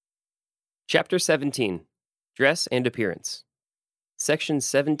Chapter 17, Dress and Appearance. Section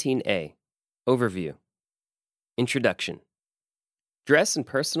 17A, Overview. Introduction. Dress and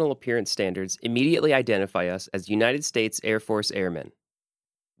personal appearance standards immediately identify us as United States Air Force airmen.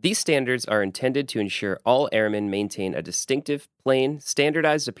 These standards are intended to ensure all airmen maintain a distinctive, plain,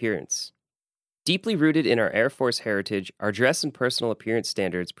 standardized appearance. Deeply rooted in our Air Force heritage, our dress and personal appearance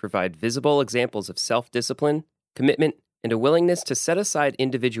standards provide visible examples of self-discipline, commitment, and a willingness to set aside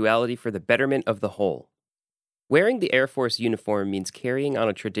individuality for the betterment of the whole. Wearing the Air Force uniform means carrying on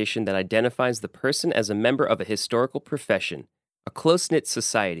a tradition that identifies the person as a member of a historical profession, a close-knit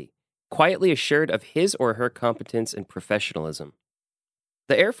society, quietly assured of his or her competence and professionalism.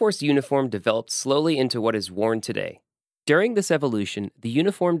 The Air Force uniform developed slowly into what is worn today. During this evolution, the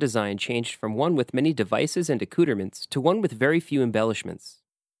uniform design changed from one with many devices and accoutrements to one with very few embellishments.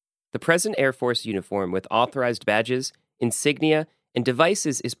 The present Air Force uniform with authorized badges, insignia, and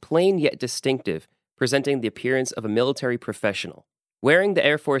devices is plain yet distinctive, presenting the appearance of a military professional. Wearing the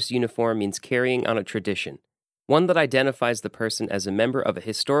Air Force uniform means carrying on a tradition, one that identifies the person as a member of a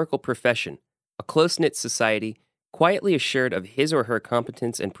historical profession, a close-knit society, quietly assured of his or her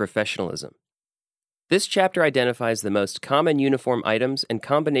competence and professionalism. This chapter identifies the most common uniform items and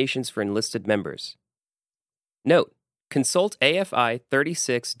combinations for enlisted members. Note: consult AFI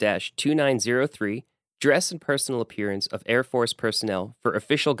 36-2903, Dress and Personal Appearance of Air Force Personnel for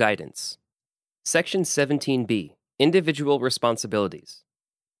official guidance. Section 17B, Individual Responsibilities.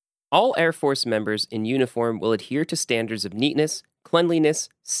 All Air Force members in uniform will adhere to standards of neatness, cleanliness,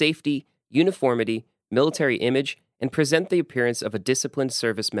 safety, uniformity, military image, and present the appearance of a disciplined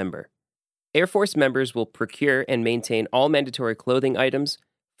service member. Air Force members will procure and maintain all mandatory clothing items,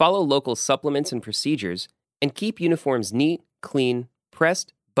 follow local supplements and procedures, and keep uniforms neat, clean,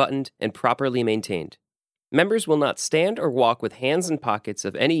 pressed, buttoned, and properly maintained. Members will not stand or walk with hands in pockets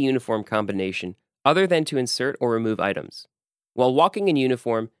of any uniform combination other than to insert or remove items. While walking in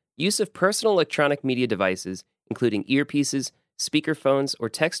uniform, use of personal electronic media devices, including earpieces, speakerphones, or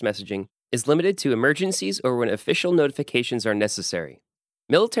text messaging, is limited to emergencies or when official notifications are necessary.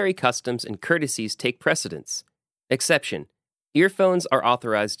 Military customs and courtesies take precedence. Exception: earphones are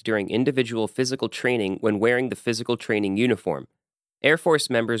authorized during individual physical training when wearing the physical training uniform. Air Force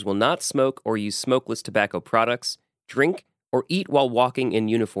members will not smoke or use smokeless tobacco products, drink, or eat while walking in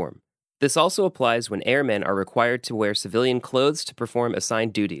uniform. This also applies when airmen are required to wear civilian clothes to perform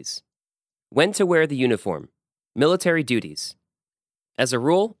assigned duties. When to wear the uniform. Military duties. As a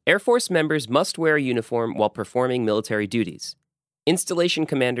rule, Air Force members must wear a uniform while performing military duties. Installation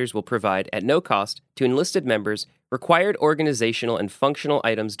commanders will provide, at no cost, to enlisted members required organizational and functional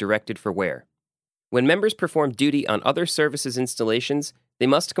items directed for wear. When members perform duty on other services' installations, they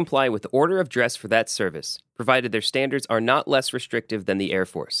must comply with the order of dress for that service, provided their standards are not less restrictive than the Air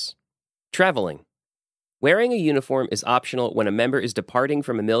Force. Traveling. Wearing a uniform is optional when a member is departing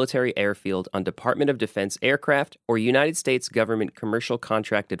from a military airfield on Department of Defense aircraft or United States government commercial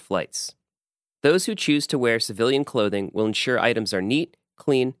contracted flights. Those who choose to wear civilian clothing will ensure items are neat,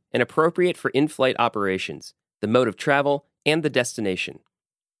 clean, and appropriate for in-flight operations, the mode of travel, and the destination.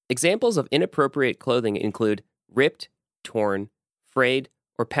 Examples of inappropriate clothing include ripped, torn, frayed,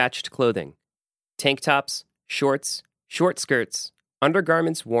 or patched clothing, tank tops, shorts, short skirts,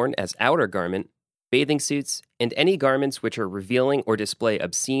 undergarments worn as outer garment, bathing suits, and any garments which are revealing or display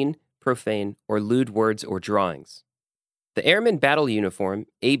obscene, profane, or lewd words or drawings. The Airman Battle Uniform,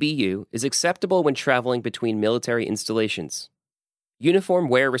 ABU, is acceptable when traveling between military installations. Uniform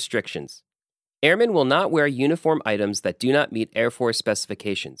wear restrictions. Airmen will not wear uniform items that do not meet Air Force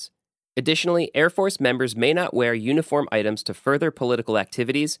specifications. Additionally, Air Force members may not wear uniform items to further political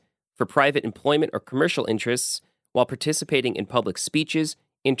activities, for private employment or commercial interests, while participating in public speeches,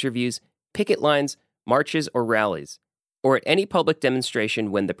 interviews, picket lines, marches, or rallies, or at any public demonstration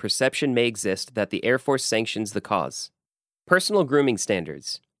when the perception may exist that the Air Force sanctions the cause. Personal grooming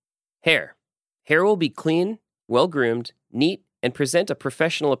standards. Hair. Hair will be clean, well-groomed, neat, and present a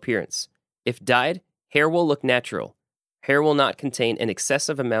professional appearance. If dyed, hair will look natural. Hair will not contain an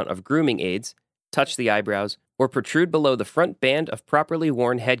excessive amount of grooming aids, touch the eyebrows, or protrude below the front band of properly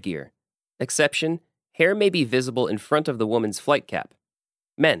worn headgear. Exception: hair may be visible in front of the woman's flight cap.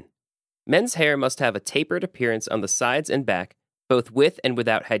 Men. Men's hair must have a tapered appearance on the sides and back, both with and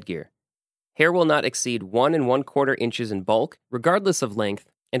without headgear. Hair will not exceed 1 1/4 inches in bulk, regardless of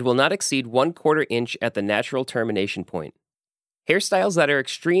length, and will not exceed 1/4 inch at the natural termination point. Hairstyles that are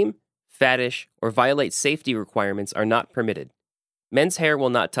extreme, faddish, or violate safety requirements are not permitted. Men's hair will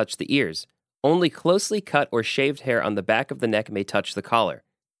not touch the ears. Only closely cut or shaved hair on the back of the neck may touch the collar.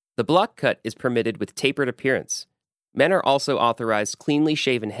 The block cut is permitted with tapered appearance. Men are also authorized cleanly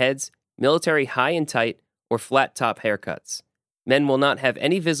shaven heads, military high and tight, or flat top haircuts. Men will not have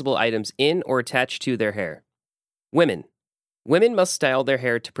any visible items in or attached to their hair. Women. Women must style their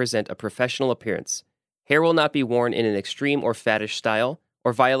hair to present a professional appearance. Hair will not be worn in an extreme or faddish style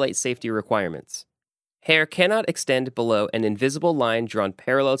or violate safety requirements. Hair cannot extend below an invisible line drawn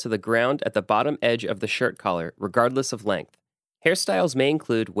parallel to the ground at the bottom edge of the shirt collar, regardless of length. Hairstyles may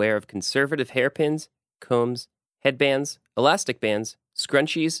include wear of conservative hairpins, combs, headbands, elastic bands,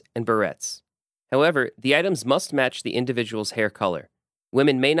 scrunchies, and barrettes. However, the items must match the individual's hair color.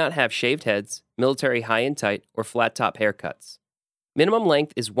 Women may not have shaved heads, military high and tight, or flat top haircuts. Minimum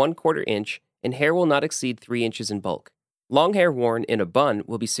length is 1/4 inch, and hair will not exceed 3 inches in bulk. Long hair worn in a bun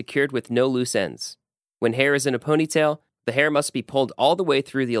will be secured with no loose ends. When hair is in a ponytail, the hair must be pulled all the way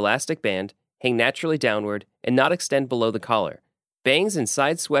through the elastic band, hang naturally downward, and not extend below the collar. Bangs and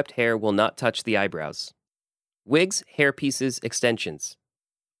side-swept hair will not touch the eyebrows. Wigs, hairpieces, extensions.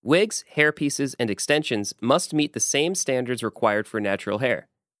 Wigs, hairpieces, and extensions must meet the same standards required for natural hair.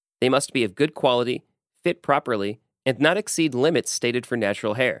 They must be of good quality, fit properly, and not exceed limits stated for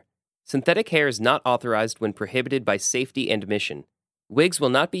natural hair. Synthetic hair is not authorized when prohibited by safety and mission. Wigs will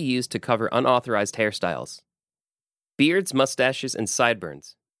not be used to cover unauthorized hairstyles. Beards, mustaches, and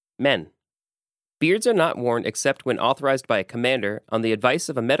sideburns. Men. Beards are not worn except when authorized by a commander on the advice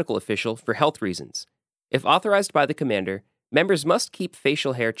of a medical official for health reasons. If authorized by the commander, members must keep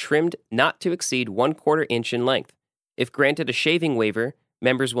facial hair trimmed not to exceed 1/4 inch in length. If granted a shaving waiver,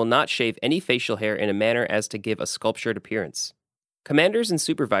 members will not shave any facial hair in a manner as to give a sculptured appearance. Commanders and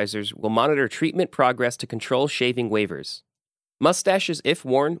supervisors will monitor treatment progress to control shaving waivers. Mustaches, if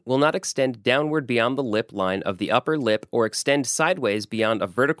worn, will not extend downward beyond the lip line of the upper lip or extend sideways beyond a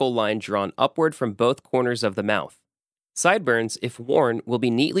vertical line drawn upward from both corners of the mouth. Sideburns, if worn, will be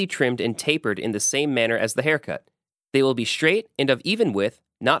neatly trimmed and tapered in the same manner as the haircut. They will be straight and of even width,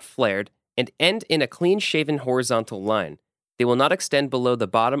 not flared, and end in a clean-shaven horizontal line. They will not extend below the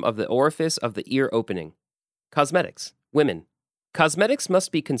bottom of the orifice of the ear opening. Cosmetics. Women. Cosmetics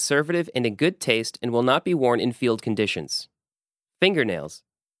must be conservative and in good taste and will not be worn in field conditions. Fingernails.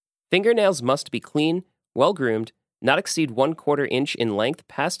 Fingernails must be clean, well-groomed, not exceed 1/4 inch in length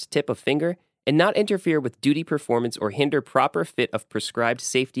past tip of finger, and not interfere with duty performance or hinder proper fit of prescribed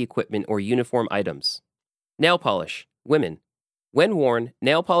safety equipment or uniform items. Nail polish. Women. When worn,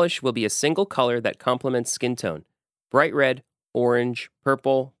 nail polish will be a single color that complements skin tone. Bright red, orange,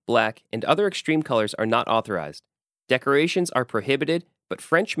 purple, black, and other extreme colors are not authorized. Decorations are prohibited, but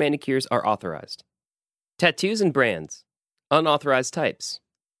French manicures are authorized. Tattoos and brands. Unauthorized types.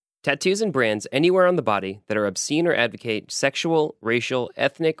 Tattoos and brands anywhere on the body that are obscene or advocate sexual, racial,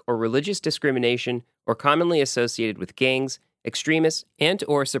 ethnic, or religious discrimination or commonly associated with gangs, extremists,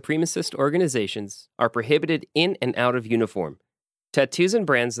 and/or supremacist organizations are prohibited in and out of uniform. Tattoos and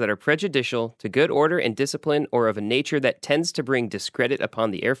brands that are prejudicial to good order and discipline or of a nature that tends to bring discredit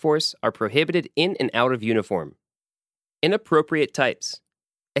upon the Air Force are prohibited in and out of uniform. Inappropriate types.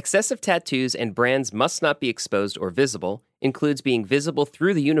 Excessive tattoos and brands must not be exposed or visible, includes being visible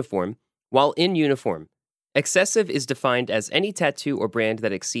through the uniform, while in uniform. Excessive is defined as any tattoo or brand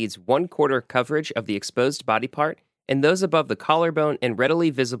that exceeds 1/4 coverage of the exposed body part and those above the collarbone and readily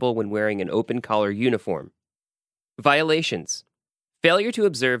visible when wearing an open collar uniform. Violations. Failure to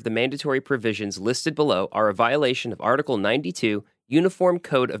observe the mandatory provisions listed below are a violation of Article 92, Uniform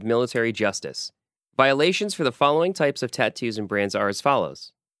Code of Military Justice. Violations for the following types of tattoos and brands are as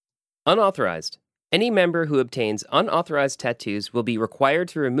follows. Unauthorized. Any member who obtains unauthorized tattoos will be required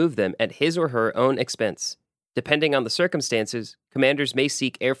to remove them at his or her own expense. Depending on the circumstances, commanders may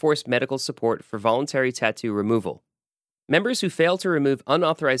seek Air Force medical support for voluntary tattoo removal. Members who fail to remove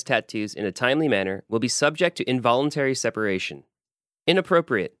unauthorized tattoos in a timely manner will be subject to involuntary separation.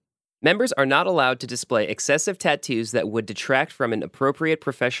 Inappropriate. Members are not allowed to display excessive tattoos that would detract from an appropriate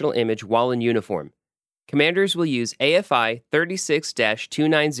professional image while in uniform. Commanders will use AFI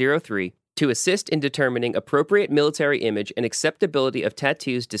 36-2903 to assist in determining appropriate military image and acceptability of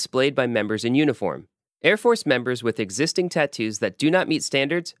tattoos displayed by members in uniform. Air Force members with existing tattoos that do not meet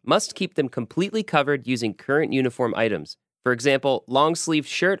standards must keep them completely covered using current uniform items. For example, long-sleeved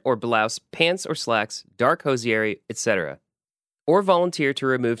shirt or blouse, pants or slacks, dark hosiery, etc. Or volunteer to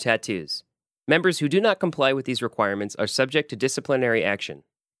remove tattoos. Members who do not comply with these requirements are subject to disciplinary action.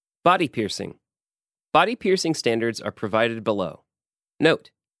 Body piercing. Body piercing standards are provided below.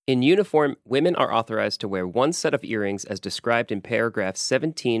 Note: in uniform, women are authorized to wear one set of earrings as described in paragraph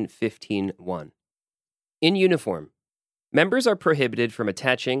 1715(1). In uniform, members are prohibited from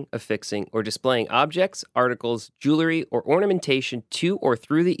attaching, affixing, or displaying objects, articles, jewelry, or ornamentation to or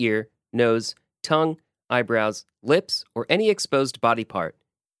through the ear, nose, tongue, eyebrows, lips, or any exposed body part,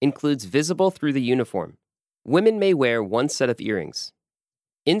 includes visible through the uniform. Women may wear one set of earrings.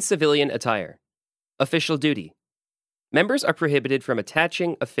 In civilian attire. Official duty. Members are prohibited from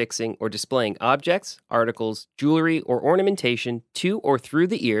attaching, affixing, or displaying objects, articles, jewelry, or ornamentation to or through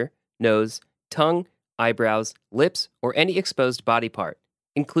the ear, nose, tongue, eyebrows, lips, or any exposed body part.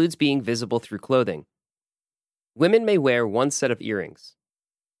 Includes being visible through clothing. Women may wear one set of earrings.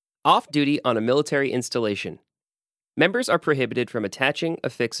 Off-duty on a military installation. Members are prohibited from attaching,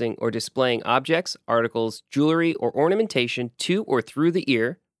 affixing, or displaying objects, articles, jewelry, or ornamentation to or through the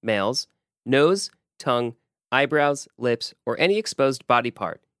ear, males, nose, tongue, eyebrows, lips, or any exposed body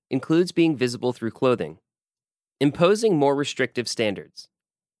part. Includes being visible through clothing. Imposing more restrictive standards.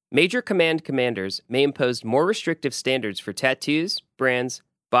 Major command commanders may impose more restrictive standards for tattoos, brands,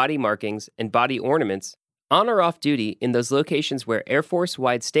 body markings, and body ornaments on or off duty in those locations where Air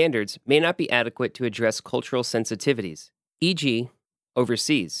Force-wide standards may not be adequate to address cultural sensitivities, e.g.,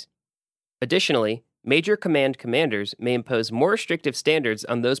 overseas. Additionally, major command commanders may impose more restrictive standards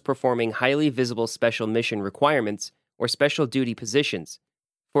on those performing highly visible special mission requirements or special duty positions.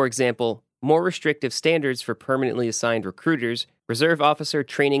 For example, more restrictive standards for permanently assigned recruiters, Reserve Officer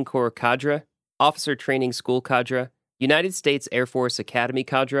Training Corps cadre, Officer Training School cadre, United States Air Force Academy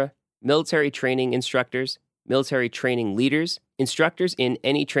cadre, military training instructors, military training leaders, instructors in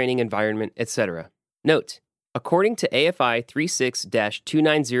any training environment, etc. Note: according to AFI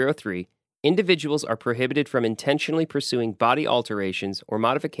 36-2903, individuals are prohibited from intentionally pursuing body alterations or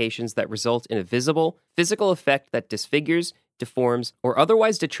modifications that result in a visible, physical effect that disfigures, deforms, or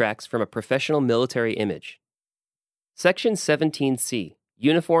otherwise detracts from a professional military image. Section 17C,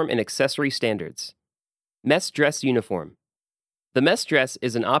 Uniform and Accessory Standards. Mess dress uniform. The mess dress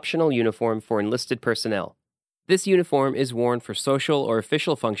is an optional uniform for enlisted personnel. This uniform is worn for social or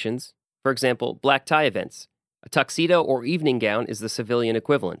official functions, for example, black tie events. A tuxedo or evening gown is the civilian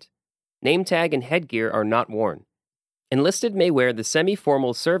equivalent. Name tag and headgear are not worn. Enlisted may wear the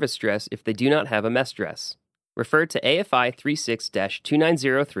semi-formal service dress if they do not have a mess dress. Refer to AFI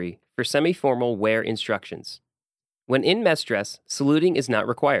 36-2903 for semi-formal wear instructions. When in mess dress, saluting is not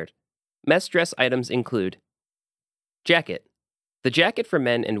required. Mess dress items include jacket. The jacket for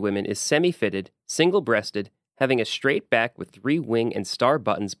men and women is semi-fitted, single-breasted, having a straight back with 3 wing and star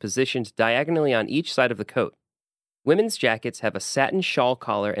buttons positioned diagonally on each side of the coat. Women's jackets have a satin shawl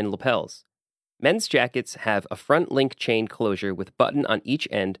collar and lapels. Men's jackets have a front link chain closure with button on each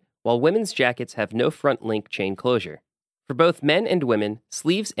end, while women's jackets have no front link chain closure. For both men and women,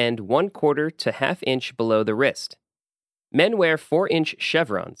 sleeves end 1/4 to 1/2 inch below the wrist. Men wear 4-inch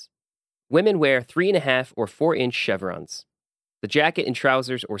chevrons. Women wear 3.5 or 4-inch chevrons. The jacket and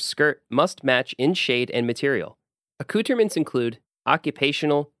trousers or skirt must match in shade and material. Accoutrements include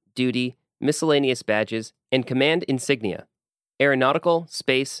occupational, duty, miscellaneous badges, and command insignia. Aeronautical,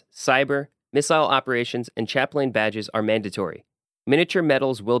 space, cyber, missile operations, and chaplain badges are mandatory. Miniature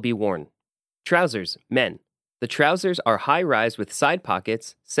medals will be worn. Trousers, men. The trousers are high-rise with side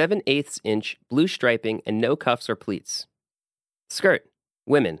pockets, 7/8 inch blue striping, and no cuffs or pleats. Skirt,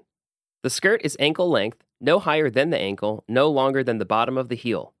 women. The skirt is ankle length, no higher than the ankle, no longer than the bottom of the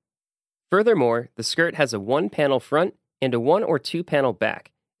heel. Furthermore, the skirt has a 1-panel front and a 1 or 2-panel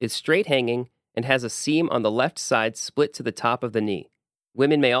back, is straight hanging, and has a seam on the left side split to the top of the knee.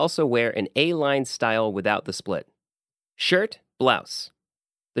 Women may also wear an A-line style without the split. Shirt, blouse.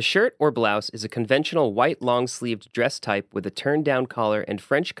 The shirt or blouse is a conventional white long-sleeved dress type with a turned-down collar and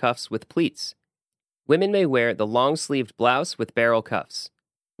French cuffs with pleats. Women may wear the long-sleeved blouse with barrel cuffs.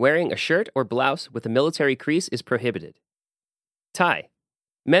 Wearing a shirt or blouse with a military crease is prohibited. Tie.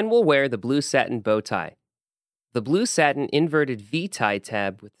 Men will wear the blue satin bow tie. The blue satin inverted V-tie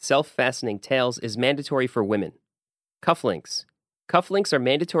tab with self-fastening tails is mandatory for women. Cufflinks. Cufflinks are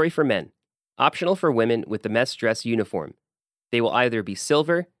mandatory for men, optional for women with the mess dress uniform. They will either be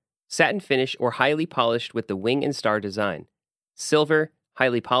silver, satin finish, or highly polished with the wing and star design. Silver,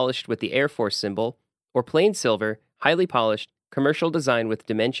 highly polished with the Air Force symbol, or plain silver, highly polished, commercial design with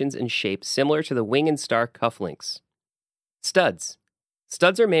dimensions and shape similar to the wing and star cufflinks. Studs.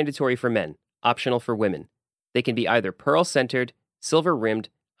 Studs are mandatory for men, optional for women. They can be either pearl-centered, silver-rimmed,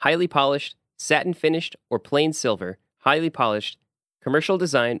 highly polished, satin-finished, or plain silver, highly polished, commercial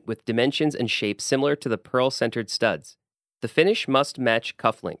design with dimensions and shape similar to the pearl-centered studs. The finish must match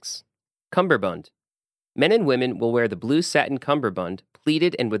cufflinks. Cummerbund. Men and women will wear the blue satin cummerbund,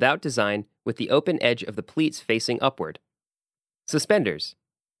 pleated and without design, with the open edge of the pleats facing upward. Suspenders.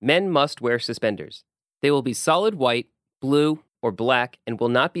 Men must wear suspenders. They will be solid white, blue, or black and will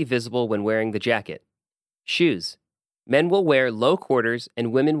not be visible when wearing the jacket. Shoes. Men will wear low quarters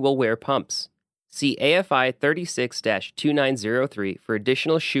and women will wear pumps. See AFI 36-2903 for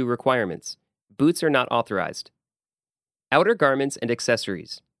additional shoe requirements. Boots are not authorized. Outer garments and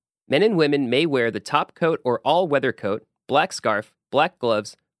accessories. Men and women may wear the top coat or all-weather coat, black scarf, black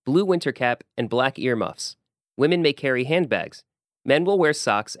gloves, blue winter cap, and black earmuffs. Women may carry handbags. Men will wear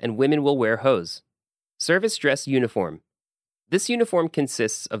socks and women will wear hose. Service dress uniform. This uniform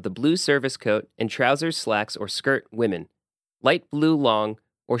consists of the blue service coat and trousers, slacks, or skirt women, light blue long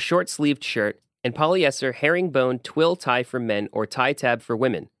or short-sleeved shirt, and polyester herringbone twill tie for men or tie tab for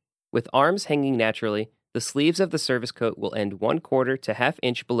women. With arms hanging naturally, the sleeves of the service coat will end 1/4 to 1/2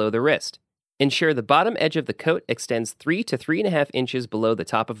 inch below the wrist. Ensure the bottom edge of the coat extends 3 to 3.5 inches below the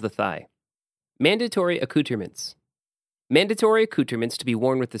top of the thigh. Mandatory accoutrements. Mandatory accoutrements to be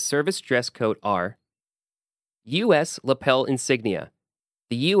worn with the service dress coat are U.S. lapel insignia.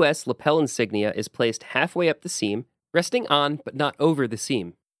 The U.S. lapel insignia is placed halfway up the seam, resting on but not over the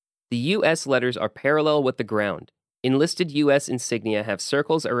seam. The U.S. letters are parallel with the ground. Enlisted U.S. insignia have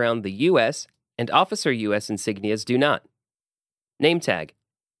circles around the U.S., and officer U.S. insignias do not. Name tag.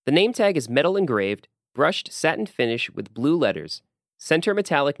 The name tag is metal engraved, brushed satin finish with blue letters. Center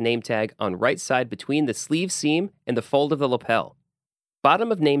metallic name tag on right side between the sleeve seam and the fold of the lapel.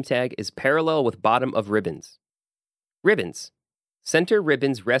 Bottom of name tag is parallel with bottom of ribbons. Ribbons. Center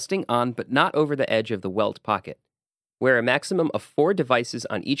ribbons resting on but not over the edge of the welt pocket. Wear a maximum of 4 devices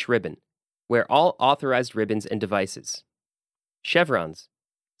on each ribbon. Wear all authorized ribbons and devices. Chevrons.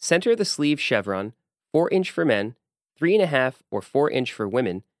 Center the sleeve chevron, 4-inch for men, 3.5 or 4-inch for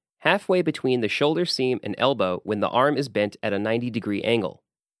women, halfway between the shoulder seam and elbow when the arm is bent at a 90-degree angle.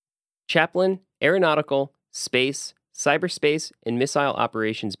 Chaplain, aeronautical, space, cyberspace, and missile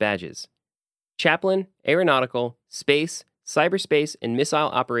operations badges. Chaplain, aeronautical, space, cyberspace, and missile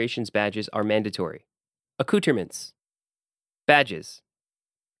operations badges are mandatory. Accoutrements. Badges.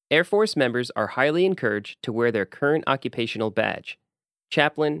 Air Force members are highly encouraged to wear their current occupational badge.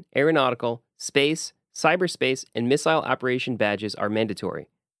 Chaplain, aeronautical, space, cyberspace, and missile operation badges are mandatory.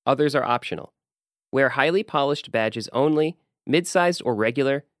 Others are optional. Wear highly polished badges only, mid-sized or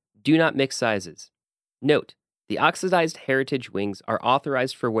regular. Do not mix sizes. Note, the oxidized heritage wings are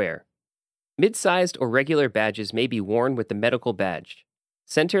authorized for wear. Mid-sized or regular badges may be worn with the medical badge.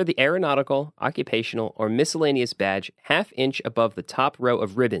 Center the aeronautical, occupational, or miscellaneous badge 1/2 inch above the top row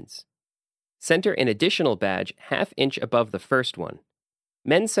of ribbons. Center an additional badge 1/2 inch above the first one.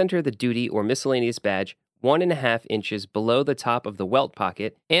 Men center the duty or miscellaneous badge 1.5 inches below the top of the welt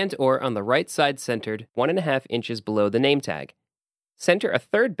pocket and or on the right side centered 1.5 inches below the name tag. Center a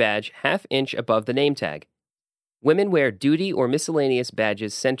third badge 1/2 inch above the name tag. Women wear duty or miscellaneous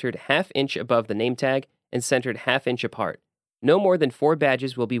badges centered 1/2 inch above the name tag and centered 1/2 inch apart. No more than 4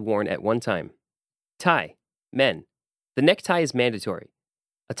 badges will be worn at one time. Tie. Men. The necktie is mandatory.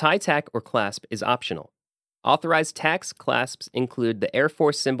 A tie tack or clasp is optional. Authorized tacks clasps include the Air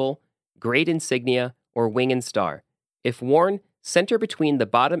Force symbol, grade insignia, or wing and star. If worn, center between the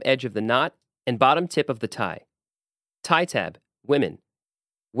bottom edge of the knot and bottom tip of the tie. Tie tab. Women.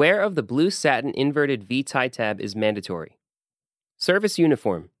 Wear of the blue satin inverted V tie tab is mandatory. Service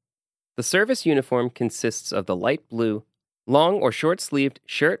uniform. The service uniform consists of the light blue, long or short-sleeved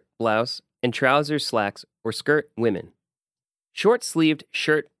shirt, blouse, and trousers, slacks, or skirt women. Short-sleeved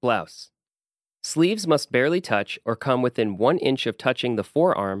shirt, blouse. Sleeves must barely touch or come within 1 inch of touching the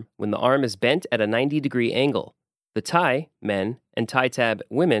forearm when the arm is bent at a 90-degree angle. The tie, men, and tie tab,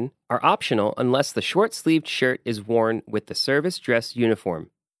 women, are optional unless the short-sleeved shirt is worn with the service dress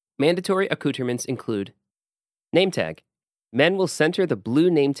uniform. Mandatory accoutrements include name tag. Men will center the blue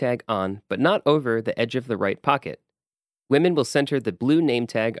name tag on, but not over the edge of the right pocket. Women will center the blue name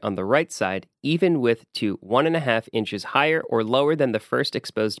tag on the right side, even with to 1.5 inches higher or lower than the first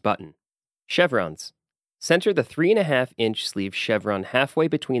exposed button. Chevrons. Center the 3.5 inch sleeve chevron halfway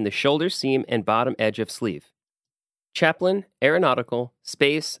between the shoulder seam and bottom edge of sleeve. Chaplain, aeronautical,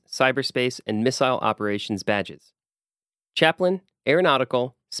 space, cyberspace, and missile operations badges. Chaplain,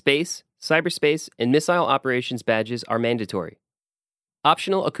 aeronautical, space, cyberspace, and missile operations badges are mandatory.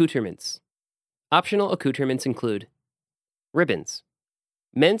 Optional accoutrements. Optional accoutrements include ribbons.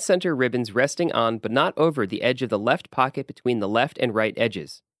 Men center ribbons resting on but not over the edge of the left pocket between the left and right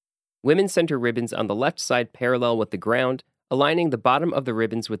edges. Women center ribbons on the left side parallel with the ground, aligning the bottom of the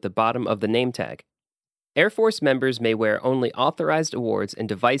ribbons with the bottom of the name tag. Air Force members may wear only authorized awards and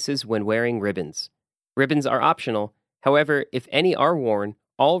devices when wearing ribbons. Ribbons are optional. However, if any are worn,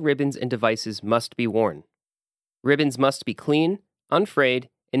 all ribbons and devices must be worn. Ribbons must be clean, unfrayed,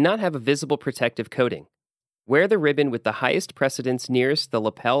 and not have a visible protective coating. Wear the ribbon with the highest precedence nearest the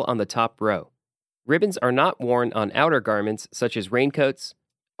lapel on the top row. Ribbons are not worn on outer garments such as raincoats,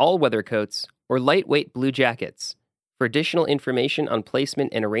 all-weather coats, or lightweight blue jackets. For additional information on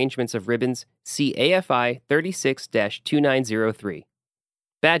placement and arrangements of ribbons, see AFI 36-2903.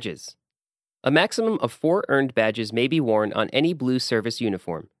 Badges. A maximum of 4 earned badges may be worn on any blue service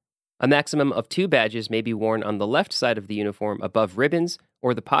uniform. A maximum of 2 badges may be worn on the left side of the uniform above ribbons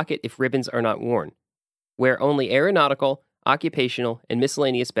or the pocket if ribbons are not worn. Wear only aeronautical, occupational, and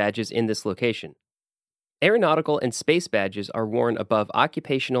miscellaneous badges in this location. Aeronautical and space badges are worn above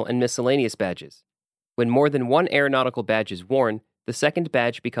occupational and miscellaneous badges. When more than 1 aeronautical badge is worn, the second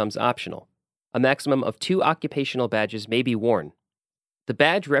badge becomes optional. A maximum of 2 occupational badges may be worn. The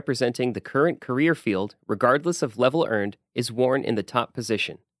badge representing the current career field, regardless of level earned, is worn in the top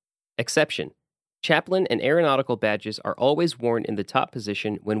position. Exception: chaplain and aeronautical badges are always worn in the top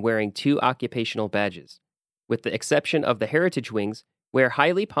position when wearing 2 occupational badges. With the exception of the heritage wings, wear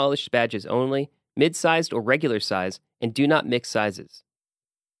highly polished badges only, mid-sized or regular size, and do not mix sizes.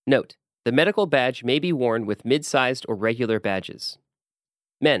 Note: the medical badge may be worn with mid-sized or regular badges.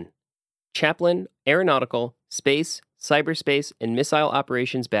 Men. Chaplain, aeronautical, space, cyberspace, and missile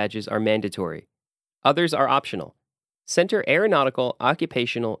operations badges are mandatory. Others are optional. Center aeronautical,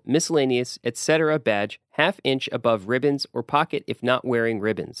 occupational, miscellaneous, etc. badge half-inch above ribbons or pocket if not wearing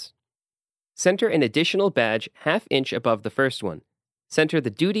ribbons. Center an additional badge half-inch above the first one. Center the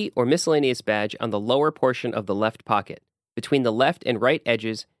duty or miscellaneous badge on the lower portion of the left pocket, between the left and right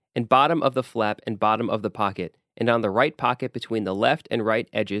edges, and bottom of the flap and bottom of the pocket, and on the right pocket between the left and right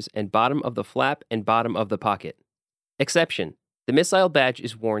edges and bottom of the flap and bottom of the pocket. Exception: the missile badge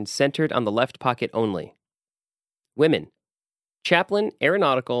is worn centered on the left pocket only. Women. Chaplain,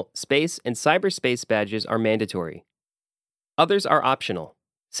 aeronautical, space, and cyberspace badges are mandatory. Others are optional.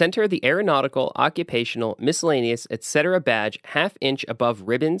 Center the aeronautical, occupational, miscellaneous, etc. badge half-inch above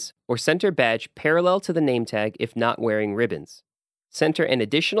ribbons, or center badge parallel to the name tag if not wearing ribbons. Center an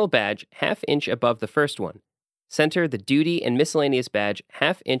additional badge half-inch above the first one. Center the duty and miscellaneous badge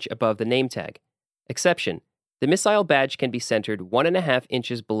half-inch above the name tag. Exception: the missile badge can be centered 1.5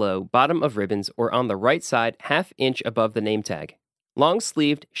 inches below bottom of ribbons or on the right side half-inch above the name tag.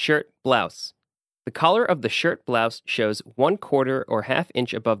 Long-sleeved shirt blouse. The collar of the shirt blouse shows 1/4 or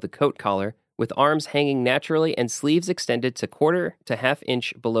half-inch above the coat collar, with arms hanging naturally and sleeves extended to 1/4 to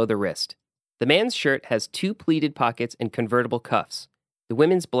half-inch below the wrist. The man's shirt has 2 pleated pockets and convertible cuffs. The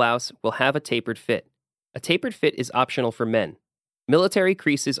women's blouse will have a tapered fit. A tapered fit is optional for men. Military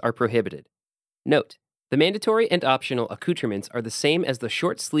creases are prohibited. Note: the mandatory and optional accoutrements are the same as the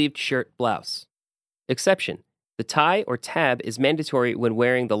short-sleeved shirt blouse. Exception: the tie or tab is mandatory when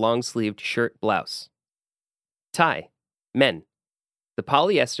wearing the long-sleeved shirt blouse. Tie. Men. The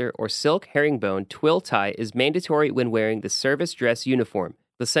polyester or silk herringbone twill tie is mandatory when wearing the service dress uniform,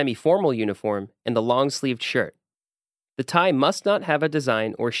 the semi-formal uniform, and the long-sleeved shirt. The tie must not have a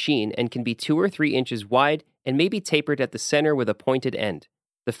design or sheen and can be 2 or 3 inches wide and may be tapered at the center with a pointed end.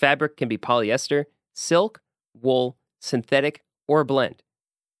 The fabric can be polyester, silk, wool, synthetic, or a blend.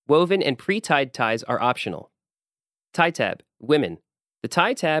 Woven and pre-tied ties are optional. Tie tab. Women. The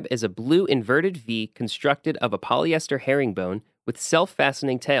tie tab is a blue inverted V constructed of a polyester herringbone with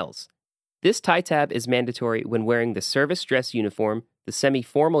self-fastening tails. This tie tab is mandatory when wearing the service dress uniform, the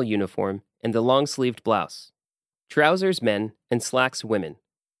semi-formal uniform, and the long-sleeved blouse. Trousers men and slacks women.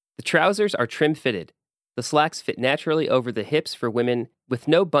 The trousers are trim-fitted. The slacks fit naturally over the hips for women with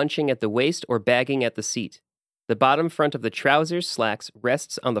no bunching at the waist or bagging at the seat. The bottom front of the trousers slacks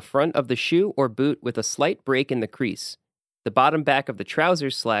rests on the front of the shoe or boot with a slight break in the crease. The bottom back of the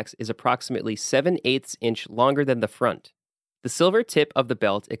trousers slacks is approximately 7/8 inch longer than the front. The silver tip of the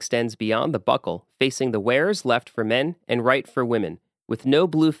belt extends beyond the buckle, facing the wearer's left for men and right for women, with no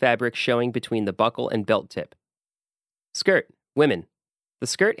blue fabric showing between the buckle and belt tip. Skirt. Women. The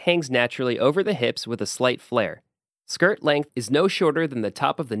skirt hangs naturally over the hips with a slight flare. Skirt length is no shorter than the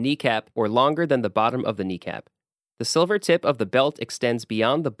top of the kneecap or longer than the bottom of the kneecap. The silver tip of the belt extends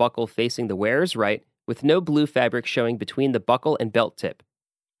beyond the buckle facing the wearer's right, with no blue fabric showing between the buckle and belt tip.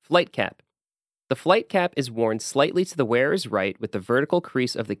 Flight cap. The flight cap is worn slightly to the wearer's right with the vertical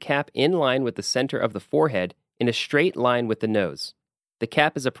crease of the cap in line with the center of the forehead in a straight line with the nose. The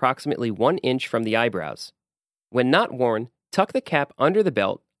cap is approximately 1 inch from the eyebrows. When not worn, tuck the cap under the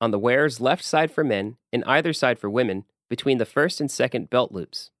belt on the wearer's left side for men and either side for women between the first and second belt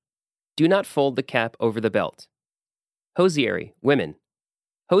loops. Do not fold the cap over the belt. Hosiery. Women.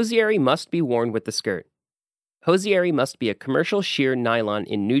 Hosiery must be worn with the skirt. Hosiery must be a commercial sheer nylon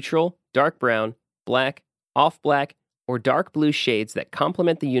in neutral, dark brown, black, off-black, or dark blue shades that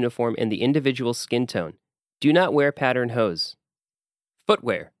complement the uniform and the individual skin tone. Do not wear pattern hose.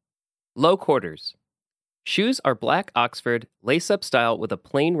 Footwear. Low quarters. Shoes are black Oxford, lace-up style with a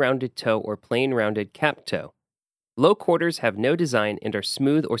plain rounded toe or plain rounded capped toe. Low quarters have no design and are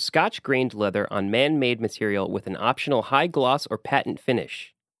smooth or scotch-grained leather on man-made material with an optional high gloss or patent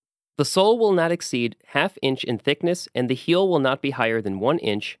finish. The sole will not exceed ½ inch in thickness and the heel will not be higher than 1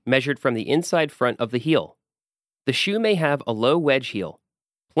 inch measured from the inside front of the heel. The shoe may have a low wedge heel.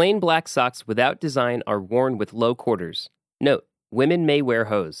 Plain black socks without design are worn with low quarters. Note, women may wear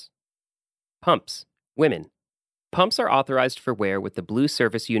hose. Pumps. Women. Pumps are authorized for wear with the blue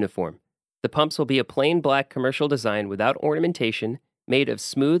service uniform. The pumps will be a plain black commercial design without ornamentation, made of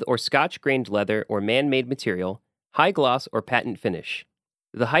smooth or scotch-grained leather or man-made material, high gloss or patent finish.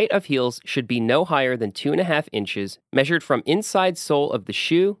 The height of heels should be no higher than 2½ inches, measured from inside sole of the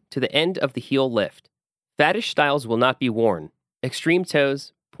shoe to the end of the heel lift. Faddish styles will not be worn. Extreme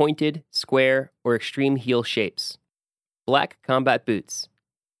toes, pointed, square, or extreme heel shapes. Black combat boots.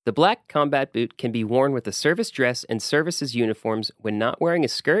 The black combat boot can be worn with a service dress and services uniforms when not wearing a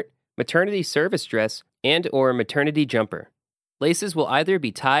skirt, maternity service dress, and/or maternity jumper. Laces will either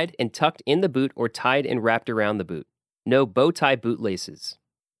be tied and tucked in the boot or tied and wrapped around the boot. No bow tie boot laces.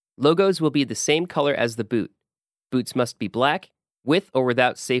 Logos will be the same color as the boot. Boots must be black, with or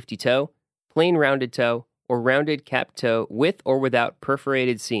without safety toe, plain rounded toe, or rounded capped toe with or without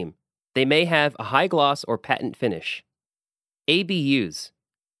perforated seam. They may have a high gloss or patent finish. ABUs.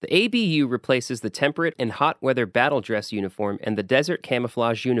 The ABU replaces the temperate and hot weather battle dress uniform and the desert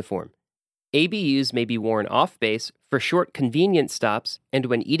camouflage uniform. ABUs may be worn off base for short convenience stops and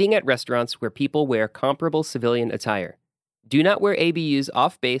when eating at restaurants where people wear comparable civilian attire. Do not wear ABUs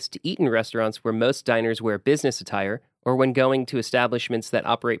off base to eat in restaurants where most diners wear business attire or when going to establishments that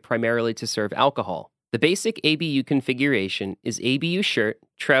operate primarily to serve alcohol. The basic ABU configuration is ABU shirt,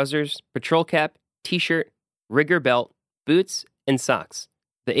 trousers, patrol cap, t-shirt, rigger belt, boots, and socks.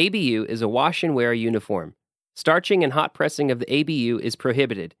 The ABU is a wash-and-wear uniform. Starching and hot pressing of the ABU is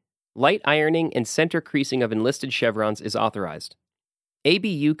prohibited. Light ironing and center creasing of enlisted chevrons is authorized.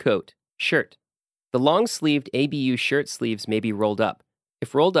 ABU coat, shirt. The long-sleeved ABU shirt sleeves may be rolled up.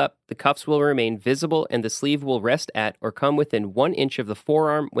 If rolled up, the cuffs will remain visible and the sleeve will rest at or come within 1 inch of the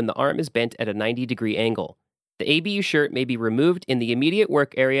forearm when the arm is bent at a 90-degree angle. The ABU shirt may be removed in the immediate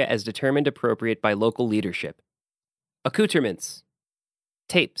work area as determined appropriate by local leadership. Accoutrements.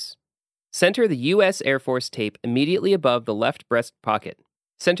 Tapes. Center the U.S. Air Force tape immediately above the left breast pocket.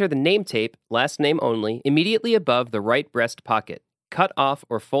 Center the name tape, last name only, immediately above the right breast pocket. Cut off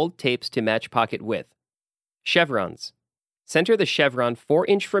or fold tapes to match pocket width. Chevrons. Center the chevron 4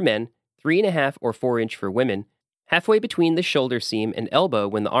 inch for men, 3½ or 4 inch for women, halfway between the shoulder seam and elbow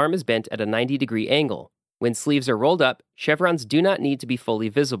when the arm is bent at a 90-degree angle. When sleeves are rolled up, chevrons do not need to be fully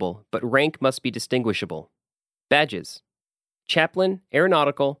visible, but rank must be distinguishable. Badges. Chaplain,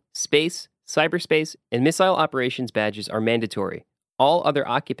 aeronautical, space, cyberspace, and missile operations badges are mandatory. All other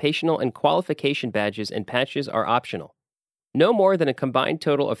occupational and qualification badges and patches are optional. No more than a combined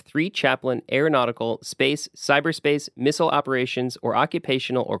total of 3 chaplain, aeronautical, space, cyberspace, missile operations, or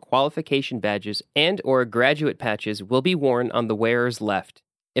occupational or qualification badges and/or graduate patches will be worn on the wearer's left.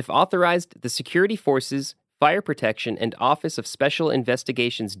 If authorized, the security forces, fire protection, and Office of Special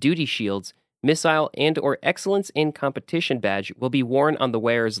Investigations duty shields, missile and/or excellence in competition badge will be worn on the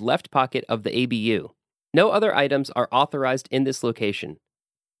wearer's left pocket of the ABU. No other items are authorized in this location.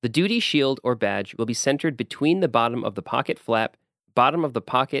 The duty shield or badge will be centered between the bottom of the pocket flap, bottom of the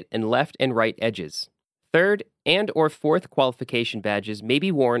pocket, and left and right edges. Third and/or fourth qualification badges may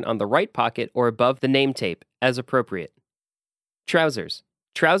be worn on the right pocket or above the name tape, as appropriate. Trousers.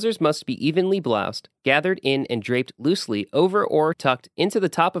 Trousers must be evenly bloused, gathered in and draped loosely over or tucked into the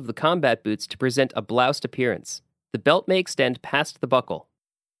top of the combat boots to present a bloused appearance. The belt may extend past the buckle.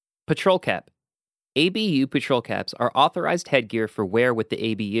 Patrol cap. ABU patrol caps are authorized headgear for wear with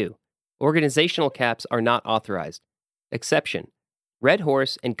the ABU. Organizational caps are not authorized. Exception: Red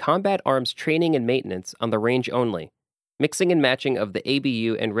Horse and Combat Arms training and maintenance on the range only. Mixing and matching of the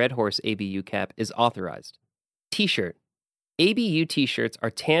ABU and Red Horse ABU cap is authorized. T-shirt. ABU T-shirts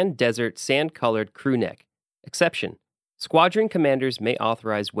are tan desert sand-colored crew neck. Exception: Squadron commanders may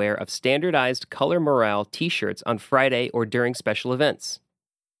authorize wear of standardized color morale T-shirts on Friday or during special events.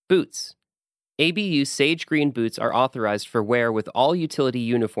 Boots. ABU sage green boots are authorized for wear with all utility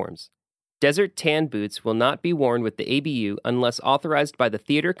uniforms. Desert tan boots will not be worn with the ABU unless authorized by the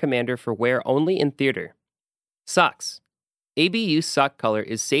theater commander for wear only in theater. Socks. ABU sock color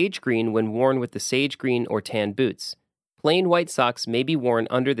is sage green when worn with the sage green or tan boots. Plain white socks may be worn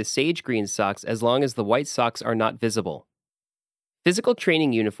under the sage green socks as long as the white socks are not visible. Physical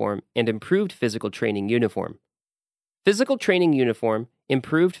training uniform and improved physical training uniform. Physical training uniform,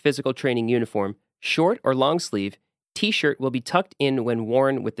 improved physical training uniform, Short or long sleeve, t-shirt will be tucked in when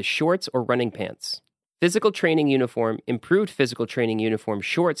worn with the shorts or running pants. Physical training uniform, improved physical training uniform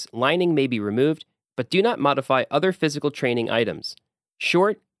shorts, lining may be removed, but do not modify other physical training items.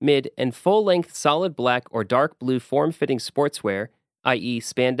 Short, mid, and full-length solid black or dark blue form-fitting sportswear, i.e.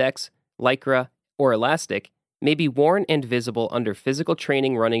 spandex, lycra, or elastic, may be worn and visible under physical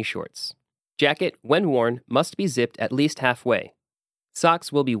training running shorts. Jacket, when worn, must be zipped at least halfway.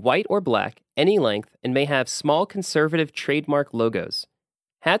 Socks will be white or black, any length, and may have small conservative trademark logos.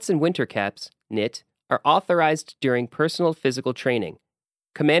 Hats and winter caps, knit, are authorized during personal physical training.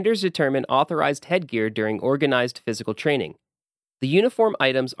 Commanders determine authorized headgear during organized physical training. The uniform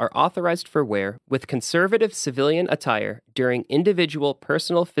items are authorized for wear with conservative civilian attire during individual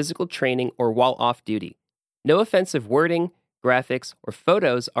personal physical training or while off duty. No offensive wording, graphics, or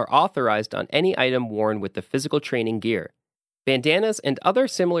photos are authorized on any item worn with the physical training gear. Bandanas and other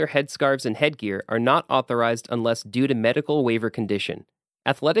similar headscarves and headgear are not authorized unless due to medical waiver condition.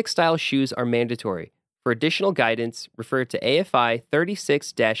 Athletic-style shoes are mandatory. For additional guidance, refer to AFI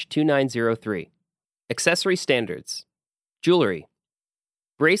 36-2903. Accessory standards. Jewelry.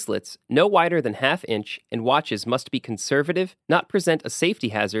 Bracelets, no wider than ½ inch, and watches must be conservative, not present a safety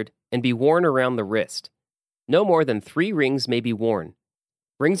hazard, and be worn around the wrist. No more than 3 rings may be worn.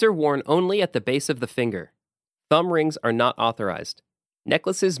 Rings are worn only at the base of the finger. Thumb rings are not authorized.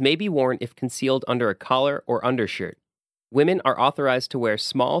 Necklaces may be worn if concealed under a collar or undershirt. Women are authorized to wear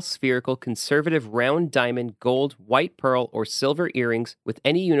small, spherical, conservative round diamond, gold, white pearl, or silver earrings with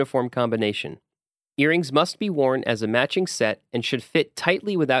any uniform combination. Earrings must be worn as a matching set and should fit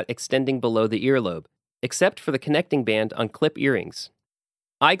tightly without extending below the earlobe, except for the connecting band on clip earrings.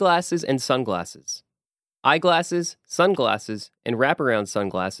 Eyeglasses and sunglasses. Eyeglasses, sunglasses, and wraparound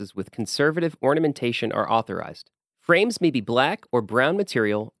sunglasses with conservative ornamentation are authorized. Frames may be black or brown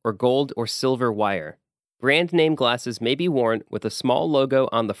material or gold or silver wire. Brand name glasses may be worn with a small logo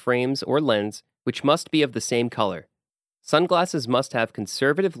on the frames or lens, which must be of the same color. Sunglasses must have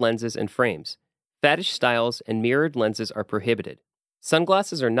conservative lenses and frames. Faddish styles and mirrored lenses are prohibited.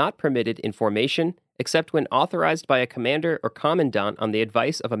 Sunglasses are not permitted in formation except when authorized by a commander or commandant on the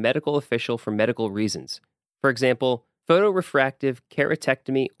advice of a medical official for medical reasons. For example, photorefractive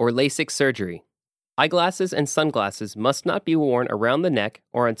keratectomy or LASIK surgery. Eyeglasses and sunglasses must not be worn around the neck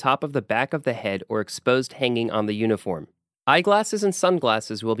or on top of the back of the head or exposed hanging on the uniform. Eyeglasses and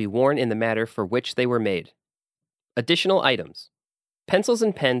sunglasses will be worn in the manner for which they were made. Additional items. Pencils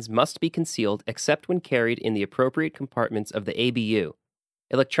and pens must be concealed except when carried in the appropriate compartments of the ABU.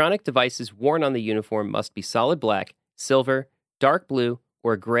 Electronic devices worn on the uniform must be solid black, silver, dark blue,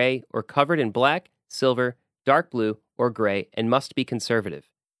 or gray, or covered in black, silver, dark blue, or gray, and must be conservative.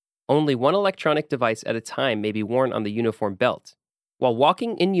 Only one electronic device at a time may be worn on the uniform belt. While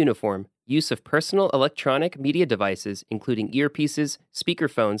walking in uniform, use of personal electronic media devices, including earpieces,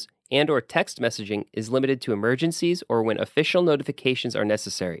 speakerphones, and/or text messaging, is limited to emergencies or when official notifications are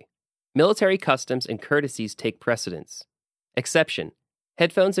necessary. Military customs and courtesies take precedence. Exception: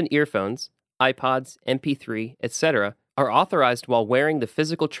 headphones and earphones, iPods, MP3, etc., are authorized while wearing the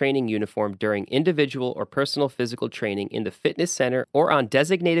physical training uniform during individual or personal physical training in the fitness center or on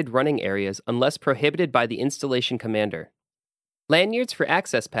designated running areas unless prohibited by the installation commander. Lanyards for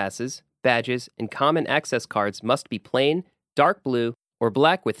access passes, badges, and common access cards must be plain, dark blue, or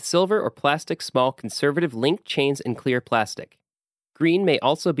black with silver or plastic small conservative linked chains and clear plastic. Green may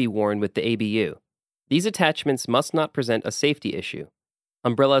also be worn with the ABU. These attachments must not present a safety issue.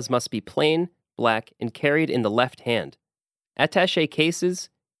 Umbrellas must be plain, black, and carried in the left hand. Attaché cases,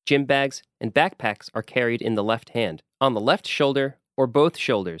 gym bags, and backpacks are carried in the left hand, on the left shoulder, or both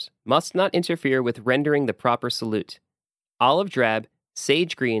shoulders, must not interfere with rendering the proper salute. Olive drab,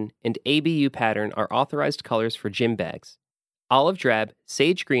 sage green, and ABU pattern are authorized colors for gym bags. Olive drab,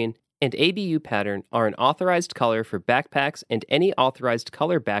 sage green, and ABU pattern are an authorized color for backpacks, and any authorized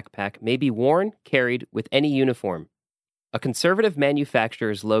color backpack may be worn, carried with any uniform. A conservative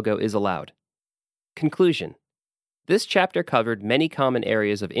manufacturer's logo is allowed. Conclusion. This chapter covered many common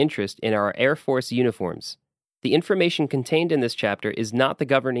areas of interest in our Air Force uniforms. The information contained in this chapter is not the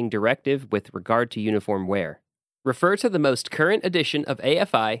governing directive with regard to uniform wear. Refer to the most current edition of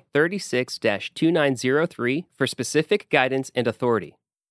AFI 36-2903 for specific guidance and authority.